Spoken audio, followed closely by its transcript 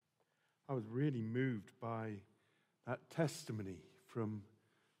I was really moved by that testimony from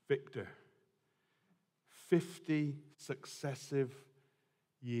Victor. 50 successive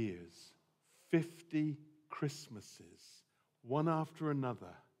years, 50 Christmases, one after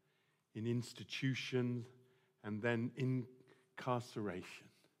another, in institution and then incarceration.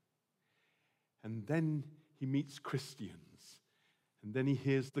 And then he meets Christians, and then he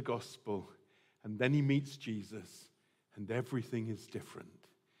hears the gospel, and then he meets Jesus, and everything is different.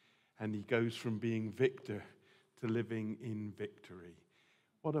 And he goes from being victor to living in victory.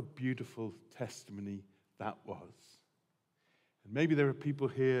 What a beautiful testimony that was. And maybe there are people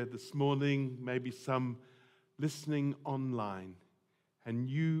here this morning, maybe some listening online, and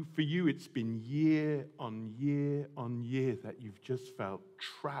for you it's been year on year on year that you've just felt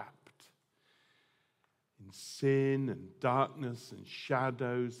trapped in sin and darkness and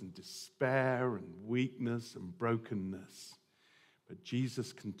shadows and despair and weakness and brokenness. But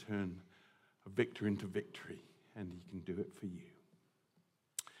Jesus can turn a victor into victory, and he can do it for you.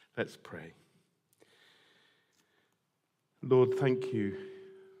 Let's pray. Lord, thank you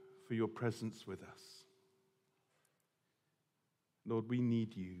for your presence with us. Lord, we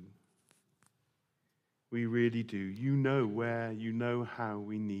need you. We really do. You know where, you know how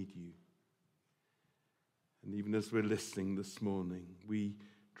we need you. And even as we're listening this morning, we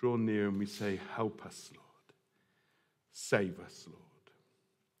draw near and we say, help us, Lord. Save us, Lord.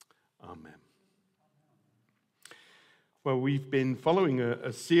 Amen. Well, we've been following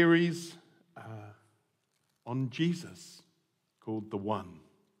a series on Jesus called The One.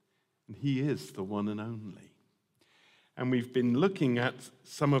 And he is the one and only. And we've been looking at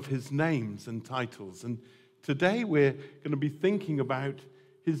some of his names and titles. And today we're going to be thinking about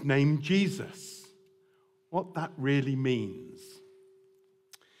his name, Jesus. What that really means.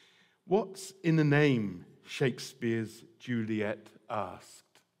 What's in a name? Shakespeare's Juliet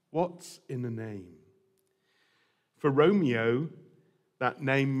asked. What's in a name? For Romeo, that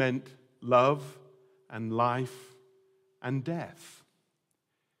name meant love and life and death.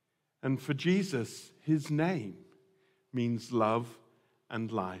 And for Jesus, his name means love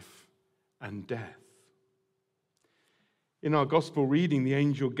and life and death. In our gospel reading, the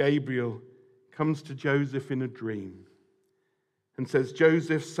angel Gabriel comes to Joseph in a dream and says,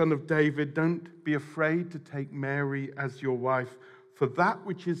 Joseph, son of David, don't be afraid to take Mary as your wife, for that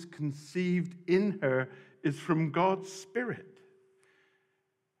which is conceived in her is from God's Spirit.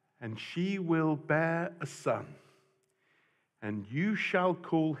 And she will bear a son, and you shall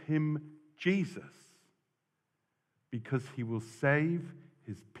call him Jesus, because he will save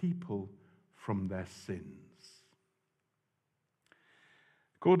his people from their sins.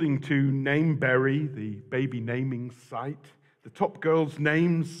 According to Nameberry, the baby naming site, the top girls'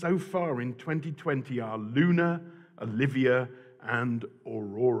 names so far in 2020 are Luna, Olivia, and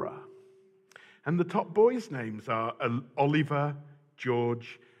Aurora. And the top boys' names are Oliver,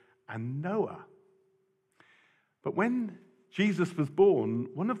 George, and Noah. But when Jesus was born,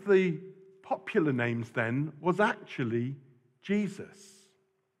 one of the popular names then was actually Jesus.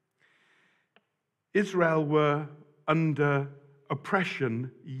 Israel were under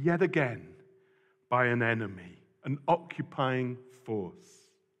oppression yet again by an enemy, an occupying force.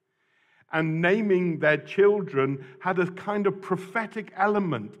 And naming their children had a kind of prophetic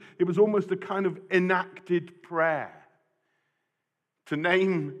element. It was almost a kind of enacted prayer. To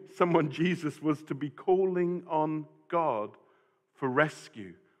name someone Jesus was to be calling on God for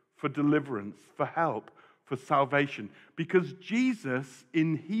rescue, for deliverance, for help, for salvation. Because Jesus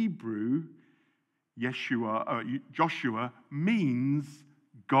in Hebrew, Joshua, means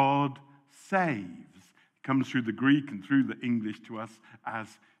God saves. It comes through the Greek and through the English to us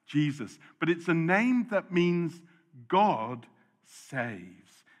as Jesus. But it's a name that means God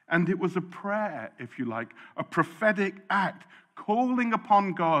saves. And it was a prayer, if you like, a prophetic act, calling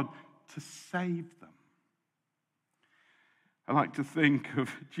upon God to save them. I like to think of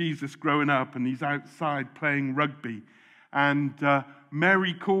Jesus growing up, and he's outside playing rugby, and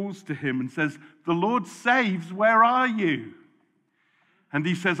Mary calls to him and says, "The Lord saves, where are you?" And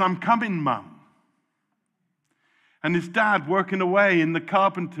he says, "I'm coming, Mum." And his dad working away in the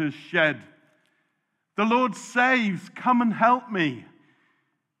carpenter's shed, "The Lord saves, come and help me."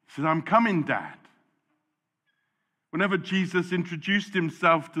 He says, "I'm coming, Dad." Whenever Jesus introduced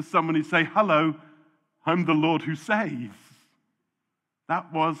himself to someone, he'd say, "Hello, I'm the Lord who saves."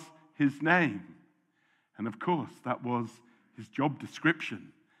 That was his name. And of course, that was his job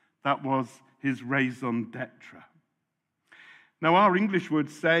description. That was his raison d'etre. Now, our English word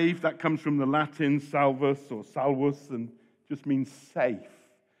save, that comes from the Latin salvus or salvus and just means safe.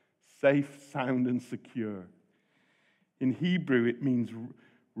 Safe, sound, and secure. In Hebrew, it means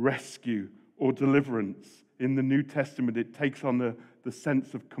rescue or deliverance. In the New Testament, it takes on the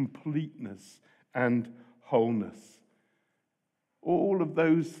sense of completeness and wholeness. All of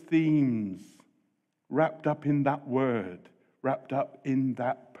those themes wrapped up in that word, wrapped up in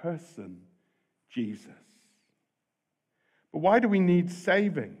that person, Jesus. But why do we need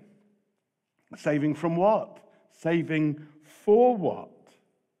saving? Saving from what? Saving for what?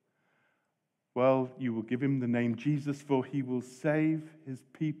 Well, you will give him the name Jesus, for he will save his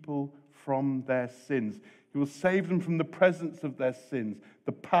people from their sins. He will save them from the presence of their sins,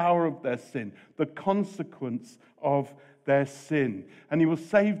 the power of their sin, the consequence of their sin. And he will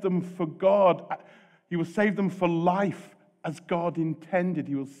save them for God. He will save them for life as God intended.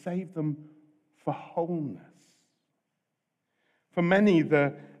 He will save them for wholeness. For many,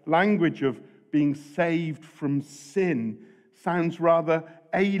 the language of being saved from sin sounds rather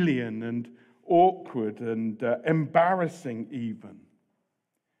alien and awkward and embarrassing even.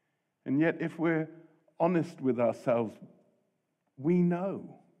 And yet, if we're honest with ourselves, we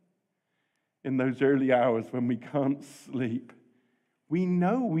know in those early hours when we can't sleep, we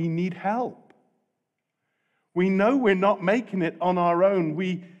know we need help. We know we're not making it on our own.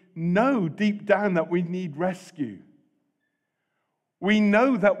 We know deep down that we need rescue. We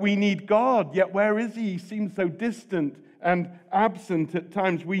know that we need God, yet where is he? He seems so distant and absent at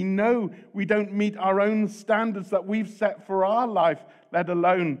times. We know we don't meet our own standards that we've set for our life, let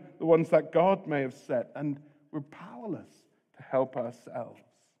alone the ones that God may have set, and we're powerless to help ourselves.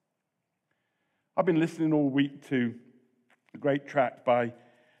 I've been listening all week to a great track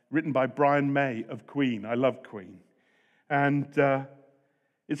written by Brian May of Queen. I love Queen. And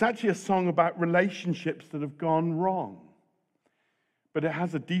it's actually a song about relationships that have gone wrong. But it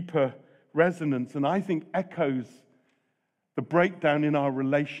has a deeper resonance, and I think echoes the breakdown in our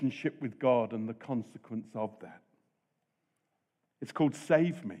relationship with God and the consequence of that. It's called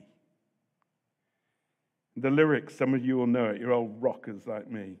Save Me. The lyrics, some of you will know it, you're old rockers like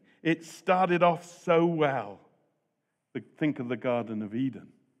me. It started off so well. Think of the Garden of Eden.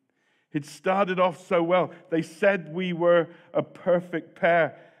 It started off so well. They said we were a perfect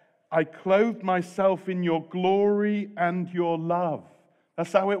pair. I clothed myself in your glory and your love.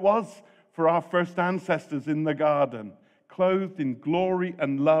 That's how it was for our first ancestors in the garden. Clothed in glory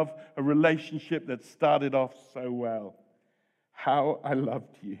and love, a relationship that started off so well. How I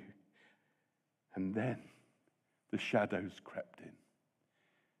loved you. And then the shadows crept in.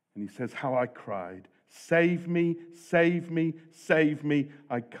 And he says, how I cried, save me, save me, save me.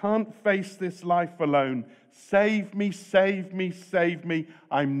 I can't face this life alone. Save me, save me, save me.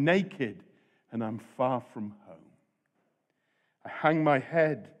 I'm naked and I'm far from home. I hang my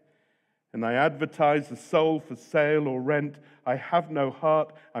head and I advertise the soul for sale or rent. I have no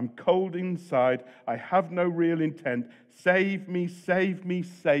heart. I'm cold inside. I have no real intent. Save me, save me,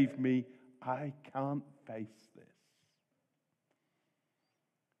 save me. I can't face this.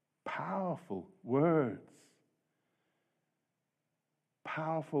 Powerful words.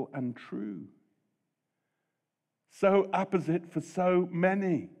 Powerful and true. So apposite for so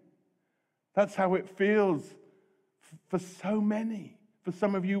many. That's how it feels for so many. For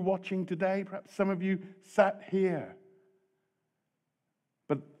some of you watching today, perhaps some of you sat here.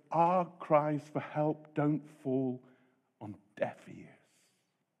 But our cries for help don't fall on deaf ears.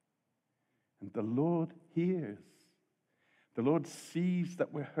 And the Lord hears. The Lord sees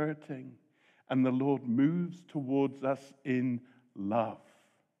that we're hurting. And the Lord moves towards us in love.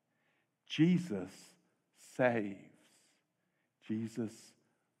 Jesus saves. Jesus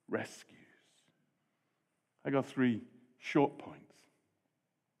rescues. I got 3 short points.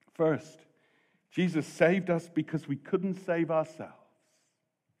 First, Jesus saved us because we couldn't save ourselves.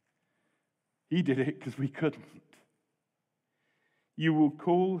 He did it because we couldn't. You will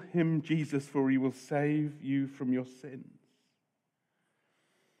call him Jesus, for he will save you from your sins.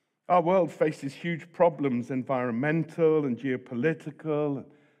 Our world faces huge problems, environmental and geopolitical, and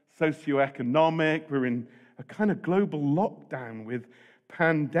socioeconomic. We're in a kind of global lockdown with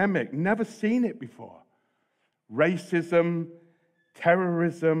pandemic. Never seen it before. Racism,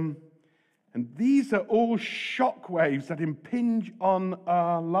 terrorism, and these are all shockwaves that impinge on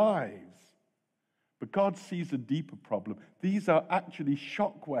our lives. But God sees a deeper problem. These are actually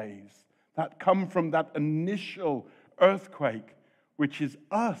shockwaves that come from that initial earthquake, which is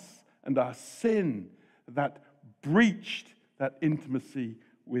us and our sin that breached that intimacy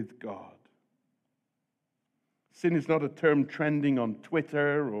with God. Sin is not a term trending on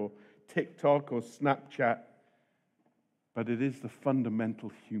Twitter or TikTok or Snapchat, but it is the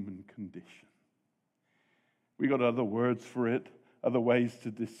fundamental human condition. We got other words for it, other ways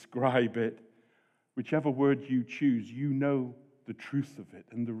to describe it. Whichever word you choose, you know the truth of it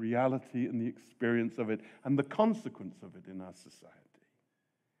and the reality and the experience of it and the consequence of it in our society.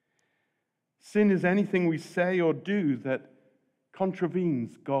 Sin is anything we say or do that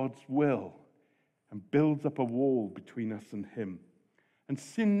contravenes God's will and builds up a wall between us and him. And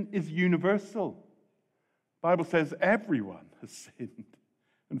sin is universal. The Bible says everyone has sinned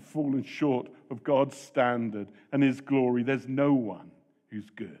and fallen short of God's standard and his glory. There's no one who's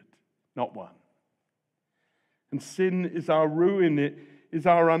good, not one. And sin is our ruin. It is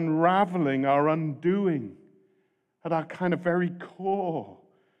our unraveling, our undoing. At our kind of very core,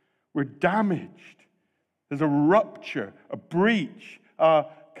 we're damaged. There's a rupture, a breach. Our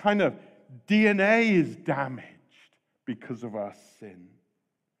kind of DNA is damaged because of our sin.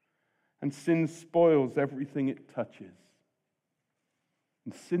 And sin spoils everything it touches.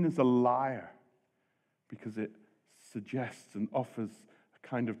 And sin is a liar because it suggests and offers a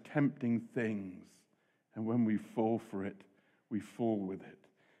kind of tempting things. And when we fall for it, we fall with it.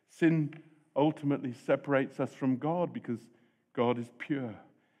 Sin ultimately separates us from God because God is pure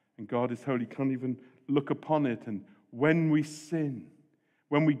and God is holy. Can't even look upon it. And when we sin,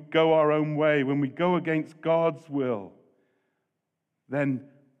 when we go our own way, when we go against God's will, then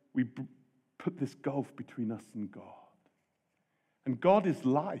we put this gulf between us and God. And God is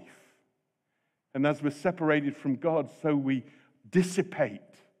life. And as we're separated from God, so we dissipate.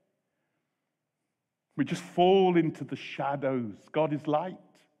 We just fall into the shadows. God is light.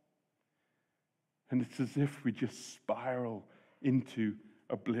 And it's as if we just spiral into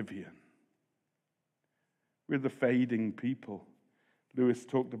oblivion. We're the fading people. Lewis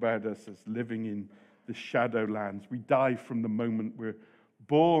talked about us as living in the shadowlands. We die from the moment we're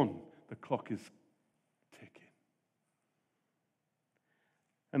born. The clock is ticking.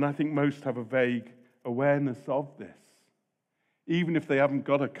 And I think most have a vague awareness of this. Even if they haven't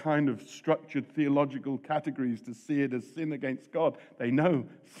got a kind of structured theological categories to see it as sin against God, they know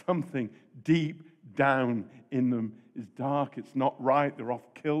something deep down in them is dark. It's not right. They're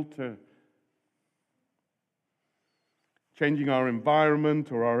off kilter. Changing our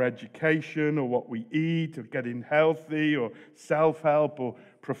environment or our education or what we eat or getting healthy or self-help or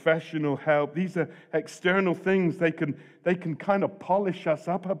professional help. These are external things. They can kind of polish us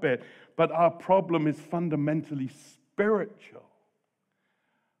up a bit. But our problem is fundamentally spiritual.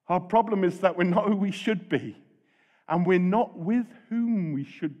 Our problem is that we're not who we should be. And we're not with whom we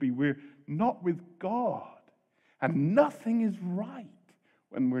should be. We're not with God. And nothing is right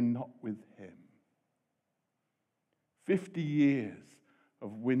when we're not with him. 50 years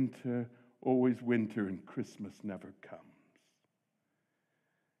of winter, always winter, and Christmas never comes.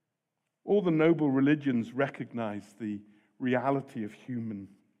 All the noble religions recognize the reality of human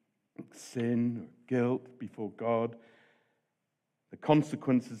sin or guilt before God. The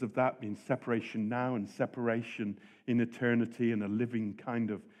consequences of that being separation now and separation in eternity and a living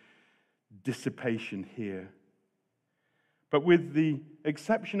kind of dissipation here. But with the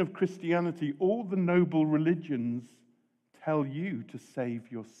exception of Christianity, all the noble religions tell you to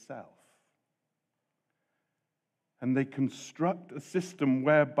save yourself. And they construct a system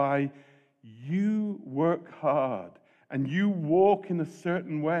whereby you work hard and you walk in a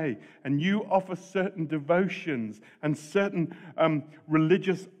certain way and you offer certain devotions and certain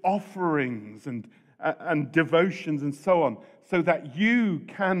religious offerings and devotions and so on, so that you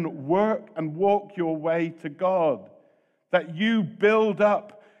can work and walk your way to God, that you build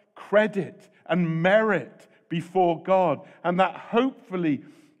up credit and merit before God, and that hopefully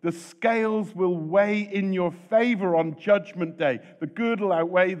the scales will weigh in your favor on Judgment Day. The good will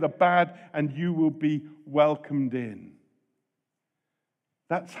outweigh the bad, and you will be welcomed in.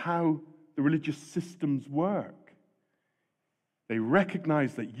 That's how the religious systems work. They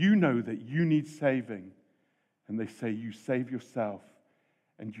recognize that you know that you need saving, and they say you save yourself,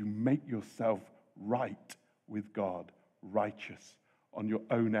 and you make yourself right with God, righteous on your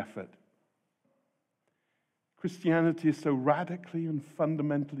own effort. Christianity is so radically and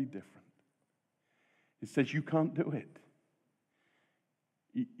fundamentally different. It says you can't do it.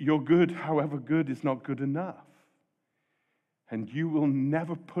 Your good, however good, is not good enough. And you will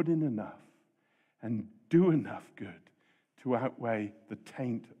never put in enough and do enough good to outweigh the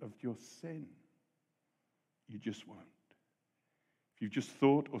taint of your sin. You just won't. If you've just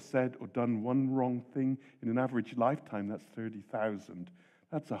thought or said or done one wrong thing in an average lifetime, that's 30,000.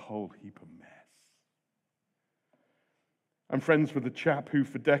 That's a whole heap of mess. I'm friends with a chap who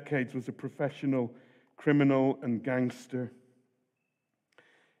for decades was a professional criminal and gangster.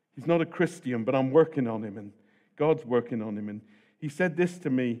 He's not a Christian, but I'm working on him, and God's working on him. And he said this to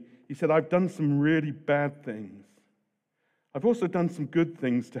me. He said, I've done some really bad things. I've also done some good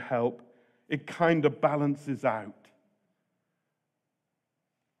things to help. It kind of balances out.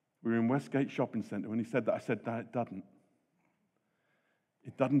 We were in Westgate Shopping Centre. When he said that, I said, no, it doesn't.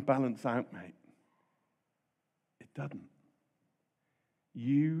 It doesn't balance out, mate. It doesn't.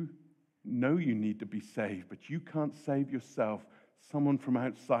 You know you need to be saved, but you can't save yourself. Someone from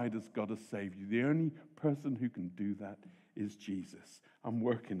outside has got to save you. The only person who can do that is Jesus. I'm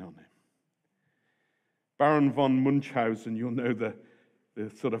working on him. Baron von Munchausen, you'll know the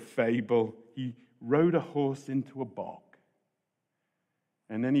sort of fable. He rode a horse into a bog.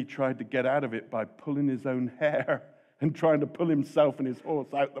 And then he tried to get out of it by pulling his own hair and trying to pull himself and his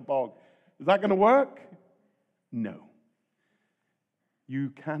horse out the bog. Is that going to work? No. You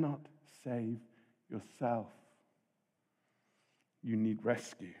cannot save yourself. You need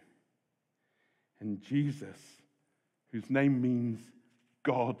rescue. And Jesus, whose name means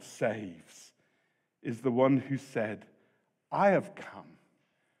God saves, is the one who said, I have come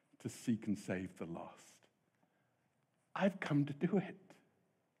to seek and save the lost. I've come to do it.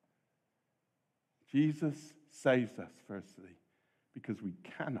 Jesus saves us, firstly, because we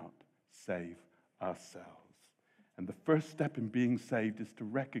cannot save ourselves. And the first step in being saved is to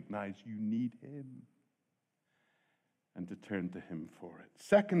recognize you need him and to turn to him for it.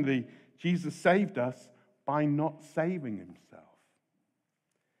 Secondly, Jesus saved us by not saving himself.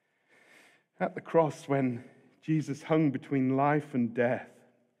 At the cross, when Jesus hung between life and death,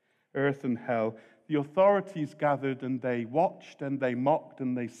 earth and hell, the authorities gathered and they watched and they mocked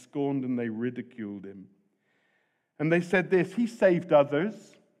and they scorned and they ridiculed him. And they said this, he saved others,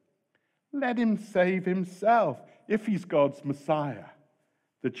 let him save himself if he's God's Messiah,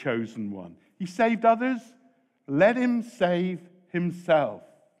 the chosen one. He saved others, let him save himself.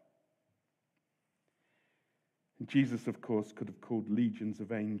 And Jesus, of course, could have called legions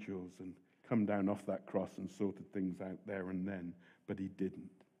of angels and come down off that cross and sorted things out there and then, but he didn't.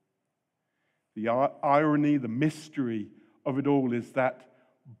 The irony, the mystery of it all is that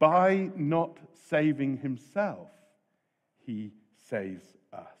by not saving himself, he saves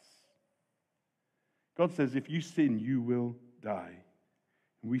us. God says, if you sin, you will die.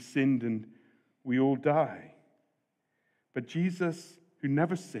 We sinned and we all die. But Jesus, who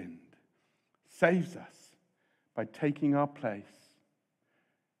never sinned, saves us by taking our place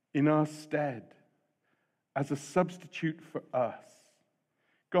in our stead as a substitute for us.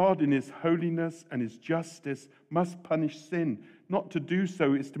 God, in his holiness and his justice, must punish sin. Not to do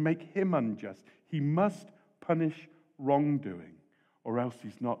so is to make him unjust. He must punish wrongdoing, or else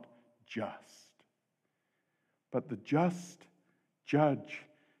he's not just. But the just judge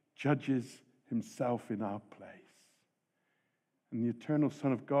judges himself in our place. And the eternal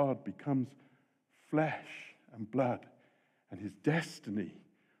Son of God becomes flesh and blood, and his destiny,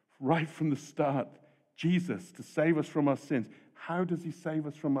 right from the start, Jesus, to save us from our sins. How does he save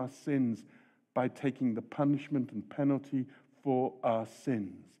us from our sins? By taking the punishment and penalty for our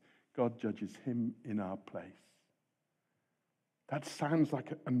sins. God judges him in our place. That sounds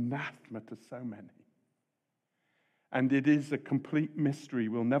like anathema to so many. And it is a complete mystery.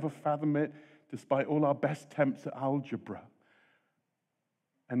 We'll never fathom it, despite all our best attempts at algebra.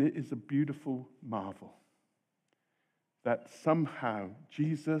 And it is a beautiful marvel that somehow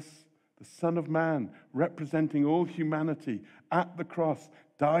Jesus, the Son of Man, representing all humanity at the cross,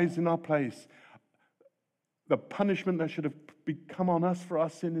 dies in our place. The punishment that should have come on us for our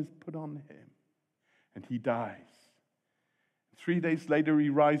sin is put on him. And he dies. 3 days later, he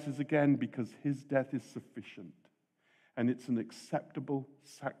rises again because his death is sufficient. And it's an acceptable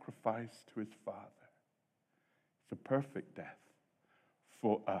sacrifice to his Father. It's a perfect death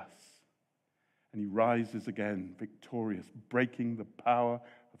for us. And he rises again, victorious, breaking the power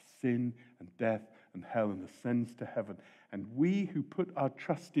of sin and death and hell, and ascends to heaven. And we who put our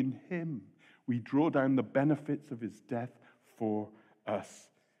trust in him, we draw down the benefits of his death for us.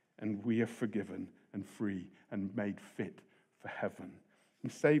 And we are forgiven and free and made fit for heaven. He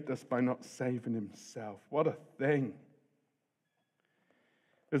saved us by not saving himself. What a thing.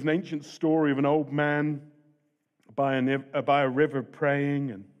 There's an ancient story of an old man by a river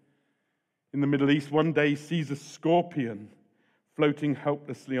praying, and in the Middle East, one day he sees a scorpion floating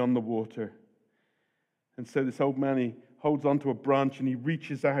helplessly on the water. And so this old man, he holds onto a branch and he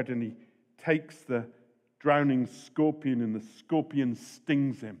reaches out and he takes the drowning scorpion, and the scorpion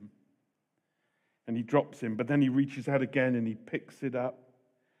stings him. And he drops him, but then he reaches out again and he picks it up.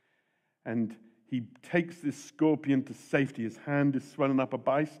 And he takes this scorpion to safety. His hand is swelling up. A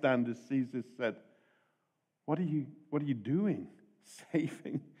bystander sees this, said, What are you doing?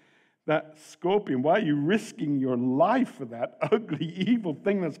 Saving that scorpion? Why are you risking your life for that ugly, evil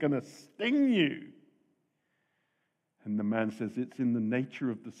thing that's going to sting you? And the man says, it's in the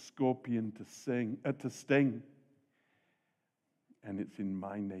nature of the scorpion to sting. And it's in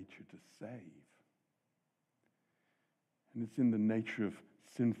my nature to save. And it's in the nature of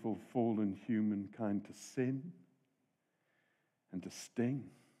sinful, fallen humankind to sin and to sting.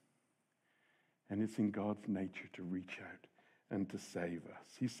 And it's in God's nature to reach out and to save us.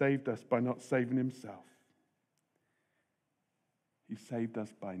 He saved us by not saving himself. He saved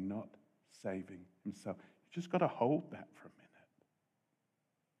us by not saving himself. You just got to hold that for a minute.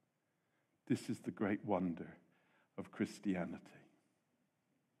 This is the great wonder of Christianity.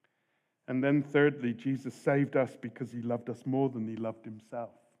 And then thirdly, Jesus saved us because he loved us more than he loved himself.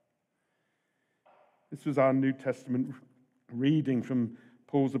 This was our New Testament reading from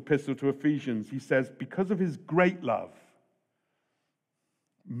Paul's epistle to Ephesians. He says, because of his great love,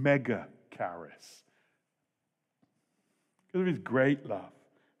 mega charis, because of his great love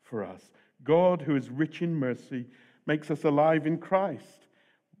for us, God, who is rich in mercy, makes us alive in Christ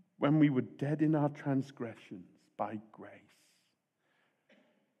when we were dead in our transgressions by grace.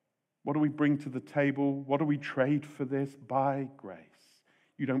 What do we bring to the table? What do we trade for this? By grace.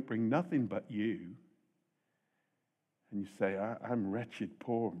 You don't bring nothing but you. And you say, I'm wretched,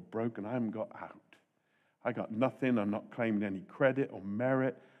 poor, and broken. I haven't got out. I got nothing. I'm not claiming any credit or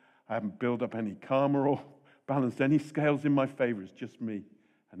merit. I haven't built up any karma or balanced any scales in my favor. It's just me.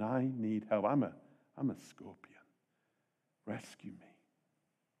 And I need help. I'm a scorpion. Rescue me.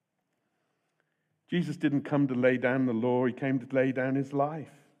 Jesus didn't come to lay down the law. He came to lay down his life.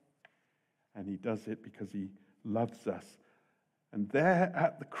 And he does it because he loves us. And there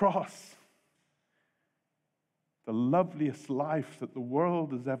at the cross, the loveliest life that the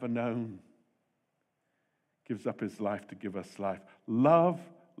world has ever known, gives up his life to give us life. Love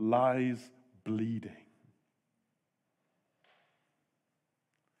lies bleeding.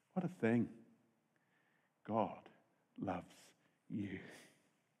 What a thing. God loves you.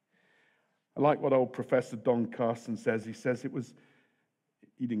 I like what old Professor Don Carson says. He says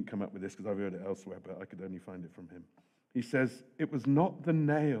he didn't come up with this because I've heard it elsewhere, but I could only find it from him. He says, it was not the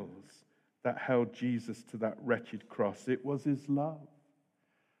nails that held Jesus to that wretched cross. It was his love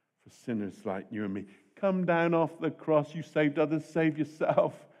for sinners like you and me. Come down off the cross. You saved others, save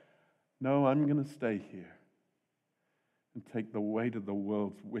yourself. No, I'm going to stay here and take the weight of the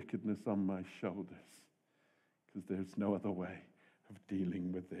world's wickedness on my shoulders because there's no other way of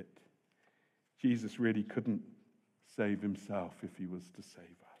dealing with it. Jesus really couldn't save himself if he was to save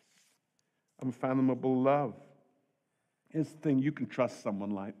us. Unfathomable love. Here's the thing, you can trust someone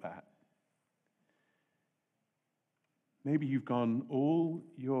like that. Maybe you've gone all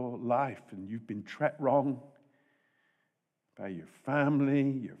your life and you've been treated wrong by your family,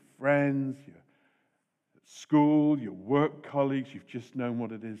 your friends, your school, your work colleagues. You've just known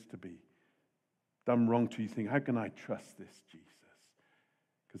what it is to be done wrong to you. You think, how can I trust this Jesus?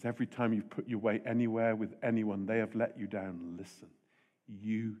 Because every time you've put your weight anywhere with anyone, they have let you down. Listen,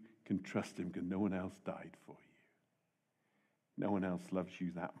 you can trust him because no one else died for you. No one else loves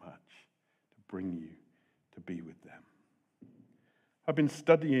you that much to bring you to be with them. I've been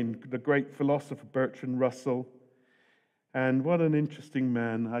studying the great philosopher Bertrand Russell, and what an interesting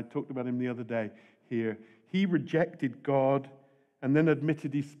man. I talked about him the other day here. He rejected God and then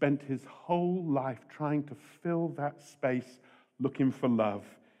admitted he spent his whole life trying to fill that space looking for love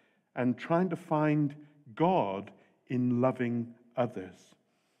and trying to find God in loving others.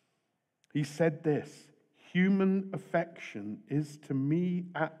 He said this, human affection is to me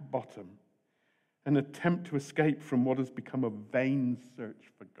at bottom an attempt to escape from what has become a vain search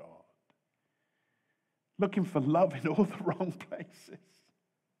for God. Looking for love in all the wrong places.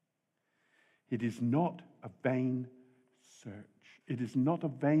 It is not a vain search. It is not a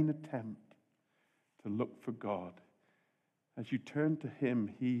vain attempt to look for God. As you turn to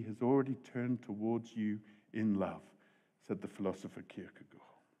him, he has already turned towards you in love, said the philosopher Kierkegaard.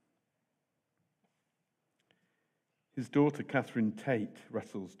 His daughter, Catherine Tate,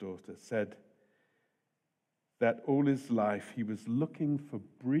 Russell's daughter, said that all his life he was looking for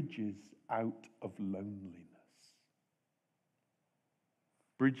bridges out of loneliness.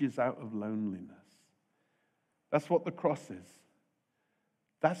 Bridges out of loneliness. That's what the cross is.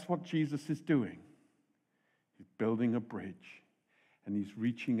 That's what Jesus is doing. He's building a bridge, and he's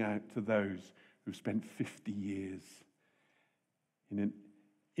reaching out to those who've spent 50 years in an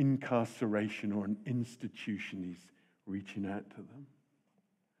incarceration or an institution. He's reaching out to them.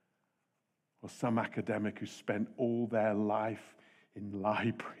 Or some academic who spent all their life in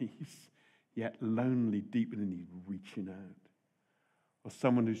libraries, yet lonely deep within, he's reaching out. Or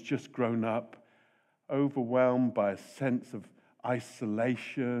someone who's just grown up, overwhelmed by a sense of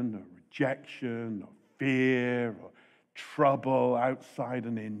isolation or rejection or fear or trouble outside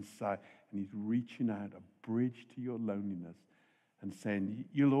and inside, and he's reaching out, a bridge to your loneliness, and saying,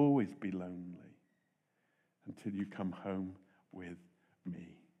 you'll always be lonely until you come home with me.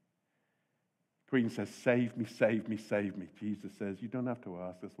 Queen says, save me, save me, save me. Jesus says, you don't have to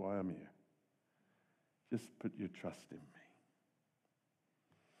ask, that's why I'm here. Just put your trust in me.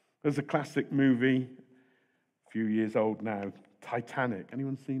 There's a classic movie, a few years old now, Titanic.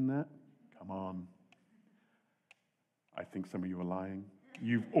 Anyone seen that? Come on. I think some of you are lying.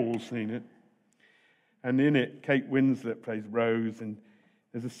 You've all seen it. And in it, Kate Winslet plays Rose, and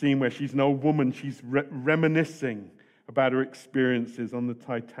there's a scene where she's an old woman. She's reminiscing about her experiences on the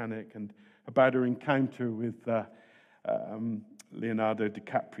Titanic and about her encounter with Leonardo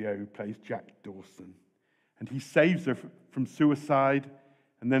DiCaprio, who plays Jack Dawson. And he saves her from suicide,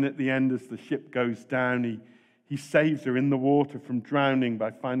 and then at the end, as the ship goes down, he saves her in the water from drowning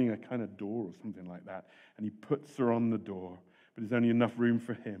by finding a kind of door or something like that, and he puts her on the door, but there's only enough room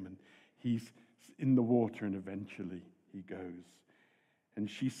for him, and he's in the water, and eventually he goes. And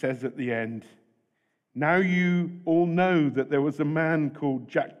she says at the end, now you all know that there was a man called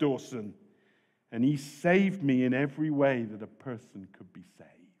Jack Dawson, and he saved me in every way that a person could be saved.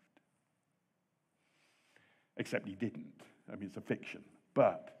 Except he didn't. I mean, it's a fiction.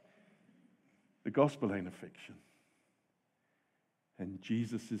 But the gospel ain't a fiction. And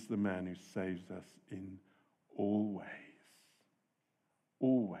Jesus is the man who saves us in all ways.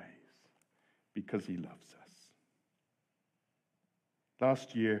 Always. Because he loves us.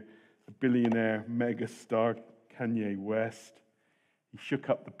 Last year, the billionaire megastar Kanye West, he shook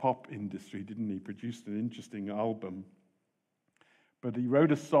up the pop industry, didn't he? Produced an interesting album. But he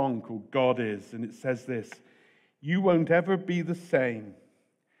wrote a song called God Is, and it says this, you won't ever be the same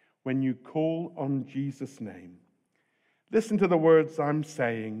when you call on Jesus' name. Listen to the words I'm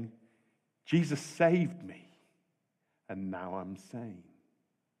saying. Jesus saved me, and now I'm sane.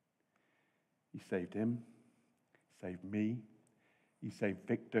 He saved him, saved me, he saved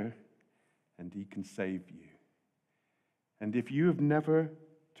Victor, and he can save you. And if you have never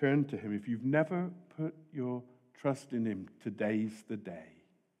turned to him, if you've never put your trust in him, today's the day.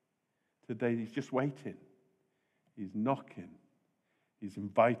 Today he's just waiting. He's knocking. He's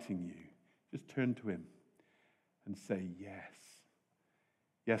inviting you. Just turn to him and say yes.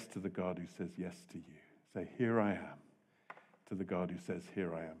 Yes to the God who says yes to you. Say, here I am, to the God who says,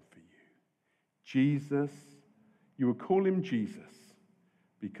 here I am for you. Jesus, you will call him Jesus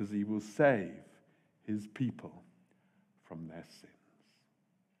because he will save his people from their sin.